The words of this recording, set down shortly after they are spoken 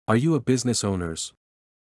Are you a business owner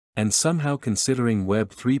and somehow considering Web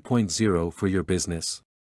 3.0 for your business?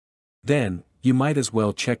 Then, you might as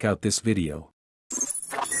well check out this video.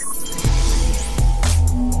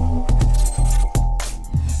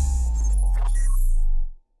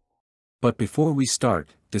 But before we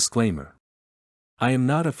start, disclaimer. I am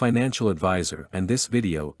not a financial advisor and this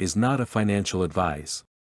video is not a financial advice.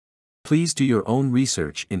 Please do your own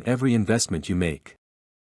research in every investment you make.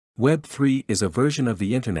 Web 3 is a version of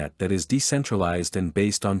the internet that is decentralized and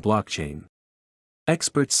based on blockchain.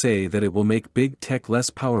 Experts say that it will make big tech less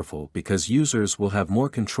powerful because users will have more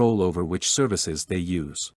control over which services they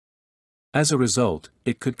use. As a result,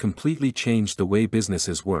 it could completely change the way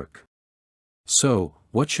businesses work. So,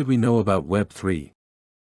 what should we know about Web 3?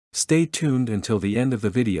 Stay tuned until the end of the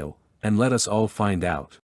video, and let us all find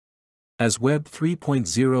out. As Web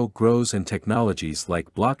 3.0 grows and technologies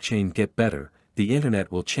like blockchain get better, the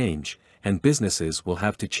internet will change, and businesses will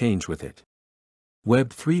have to change with it. Web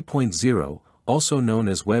 3.0, also known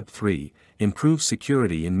as Web 3, improves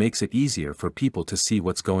security and makes it easier for people to see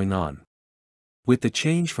what's going on. With the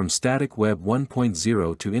change from static Web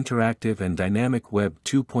 1.0 to interactive and dynamic Web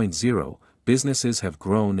 2.0, businesses have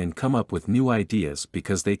grown and come up with new ideas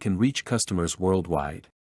because they can reach customers worldwide.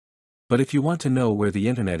 But if you want to know where the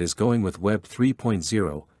internet is going with Web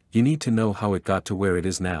 3.0, you need to know how it got to where it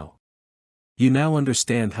is now. You now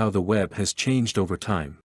understand how the web has changed over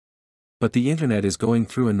time. But the internet is going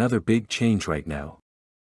through another big change right now.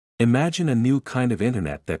 Imagine a new kind of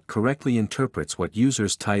internet that correctly interprets what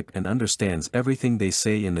users type and understands everything they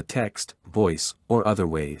say in the text, voice, or other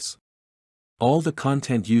ways. All the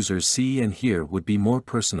content users see and hear would be more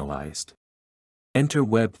personalized. Enter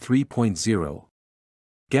Web 3.0.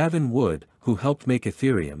 Gavin Wood, who helped make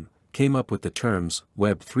Ethereum, came up with the terms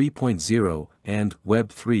Web 3.0 and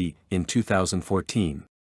Web 3 in 2014.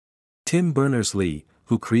 Tim Berners-Lee,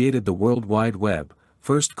 who created the World Wide Web,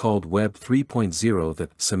 first called Web 3.0 the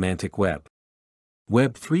semantic web.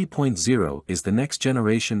 Web 3.0 is the next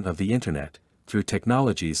generation of the internet, through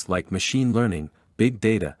technologies like machine learning, big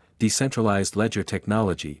data, decentralized ledger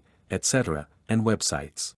technology, etc., and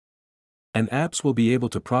websites. And apps will be able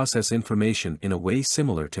to process information in a way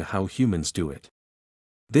similar to how humans do it.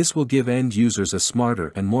 This will give end users a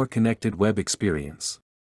smarter and more connected web experience.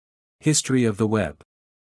 History of the web.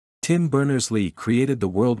 Tim Berners-Lee created the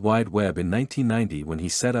World Wide Web in 1990 when he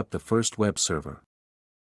set up the first web server.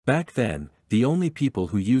 Back then, the only people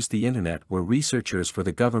who used the internet were researchers for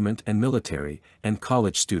the government and military, and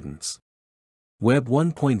college students. Web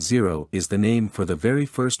 1.0 is the name for the very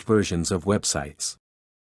first versions of websites.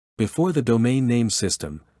 Before the domain name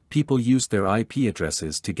system, people used their IP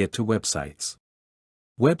addresses to get to websites.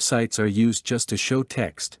 Websites are used just to show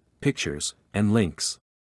text, pictures, and links.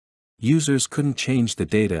 Users couldn't change the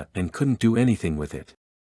data and couldn't do anything with it.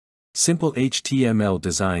 Simple HTML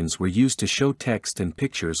designs were used to show text and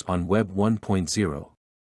pictures on Web 1.0.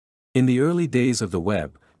 In the early days of the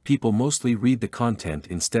web, people mostly read the content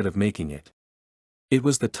instead of making it. It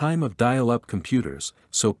was the time of dial-up computers,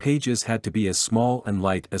 so pages had to be as small and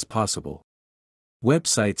light as possible.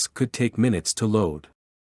 Websites could take minutes to load.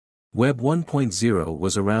 Web 1.0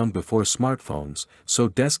 was around before smartphones, so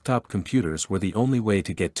desktop computers were the only way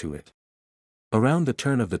to get to it. Around the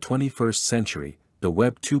turn of the 21st century, the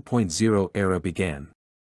Web 2.0 era began.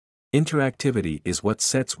 Interactivity is what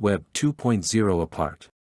sets Web 2.0 apart.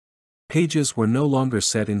 Pages were no longer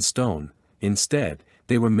set in stone, instead,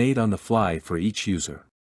 they were made on the fly for each user.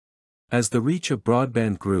 As the reach of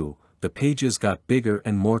broadband grew, the pages got bigger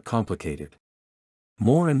and more complicated.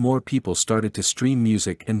 More and more people started to stream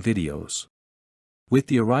music and videos. With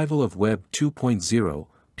the arrival of Web 2.0,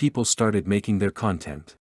 people started making their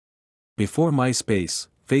content. Before MySpace,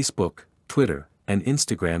 Facebook, Twitter, and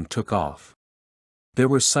Instagram took off, there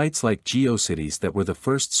were sites like GeoCities that were the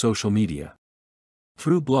first social media.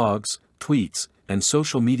 Through blogs, tweets, and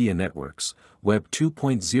social media networks, Web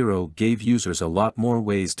 2.0 gave users a lot more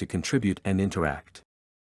ways to contribute and interact.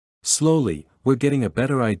 Slowly, we're getting a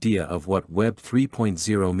better idea of what Web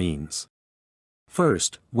 3.0 means.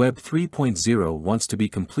 First, Web 3.0 wants to be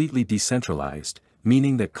completely decentralized,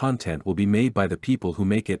 meaning that content will be made by the people who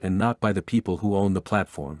make it and not by the people who own the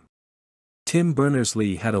platform. Tim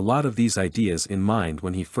Berners-Lee had a lot of these ideas in mind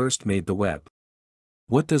when he first made the web.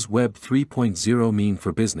 What does Web 3.0 mean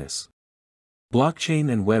for business? Blockchain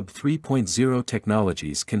and Web 3.0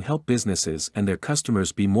 technologies can help businesses and their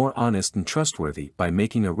customers be more honest and trustworthy by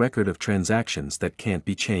making a record of transactions that can't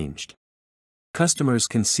be changed. Customers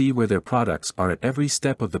can see where their products are at every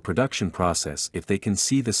step of the production process if they can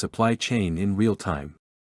see the supply chain in real time.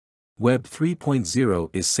 Web 3.0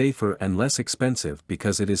 is safer and less expensive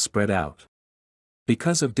because it is spread out.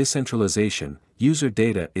 Because of decentralization, user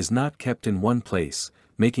data is not kept in one place,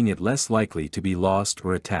 making it less likely to be lost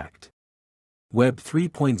or attacked. Web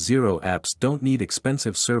 3.0 apps don't need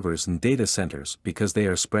expensive servers and data centers because they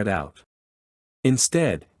are spread out.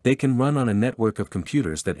 Instead, they can run on a network of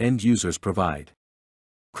computers that end users provide.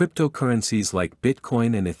 Cryptocurrencies like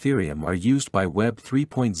Bitcoin and Ethereum are used by Web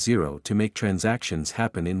 3.0 to make transactions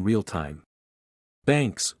happen in real time.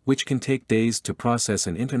 Banks, which can take days to process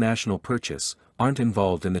an international purchase, aren't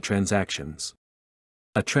involved in the transactions.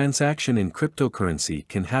 A transaction in cryptocurrency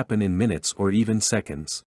can happen in minutes or even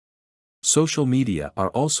seconds. Social media are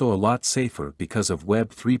also a lot safer because of Web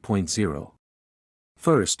 3.0.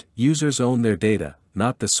 First, users own their data,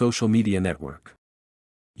 not the social media network.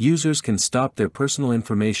 Users can stop their personal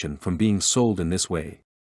information from being sold in this way.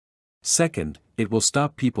 Second, it will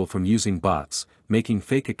stop people from using bots, making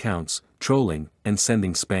fake accounts, trolling, and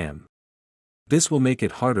sending spam. This will make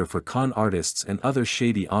it harder for con artists and other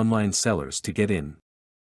shady online sellers to get in.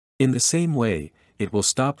 In the same way, it will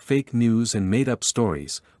stop fake news and made-up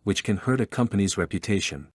stories, which can hurt a company's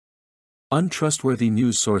reputation. Untrustworthy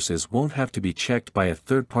news sources won't have to be checked by a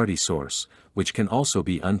third-party source, which can also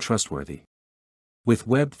be untrustworthy. With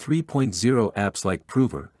Web 3.0 apps like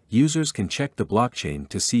Prover, users can check the blockchain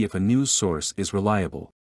to see if a news source is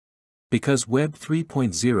reliable. Because Web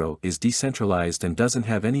 3.0 is decentralized and doesn't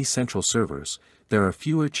have any central servers, there are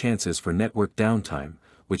fewer chances for network downtime,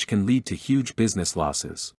 which can lead to huge business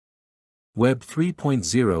losses. Web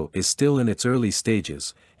 3.0 is still in its early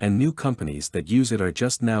stages, and new companies that use it are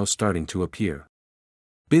just now starting to appear.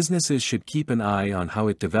 Businesses should keep an eye on how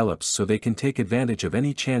it develops so they can take advantage of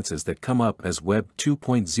any chances that come up as Web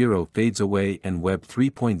 2.0 fades away and Web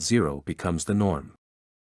 3.0 becomes the norm.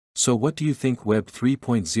 So what do you think Web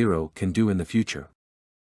 3.0 can do in the future?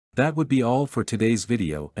 That would be all for today's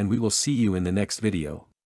video, and we will see you in the next video.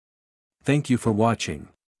 Thank you for watching.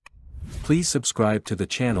 Please subscribe to the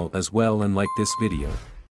channel as well and like this video.